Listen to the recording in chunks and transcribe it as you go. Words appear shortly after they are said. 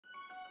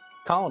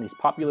Colony's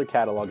popular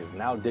catalog is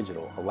now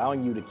digital,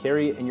 allowing you to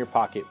carry it in your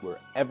pocket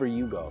wherever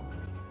you go.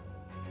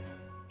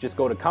 Just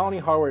go to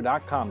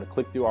colonyhardware.com to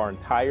click through our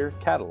entire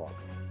catalog.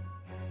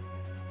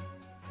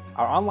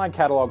 Our online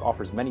catalog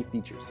offers many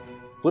features.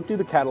 Flip through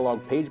the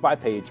catalog page by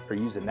page or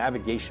use the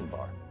navigation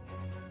bar.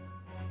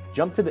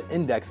 Jump to the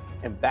index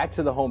and back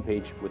to the home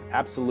page with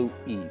absolute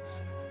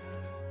ease.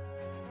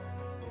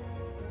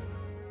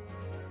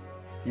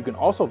 You can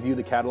also view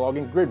the catalog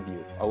in grid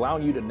view,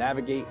 allowing you to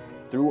navigate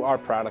through our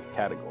product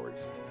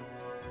categories.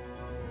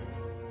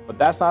 But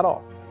that's not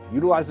all.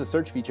 Utilize the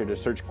search feature to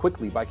search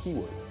quickly by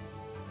keyword.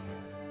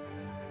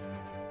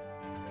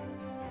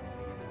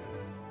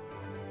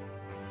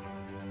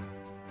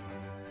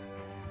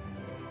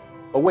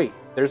 But wait,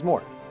 there's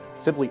more.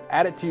 Simply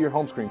add it to your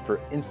home screen for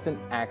instant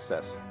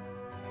access.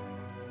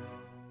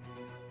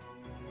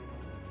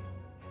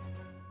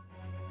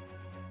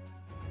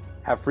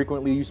 Have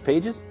frequently used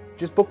pages?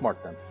 Just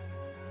bookmark them.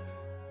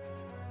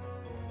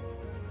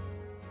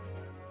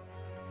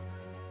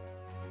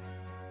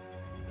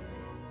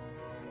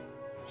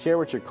 Share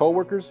with your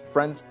coworkers,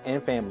 friends,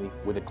 and family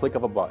with a click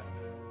of a button.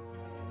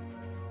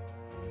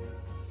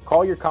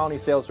 Call your Colony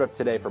sales rep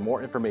today for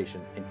more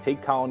information and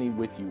take Colony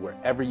with you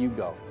wherever you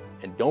go.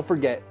 And don't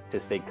forget to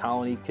stay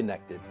Colony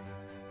connected.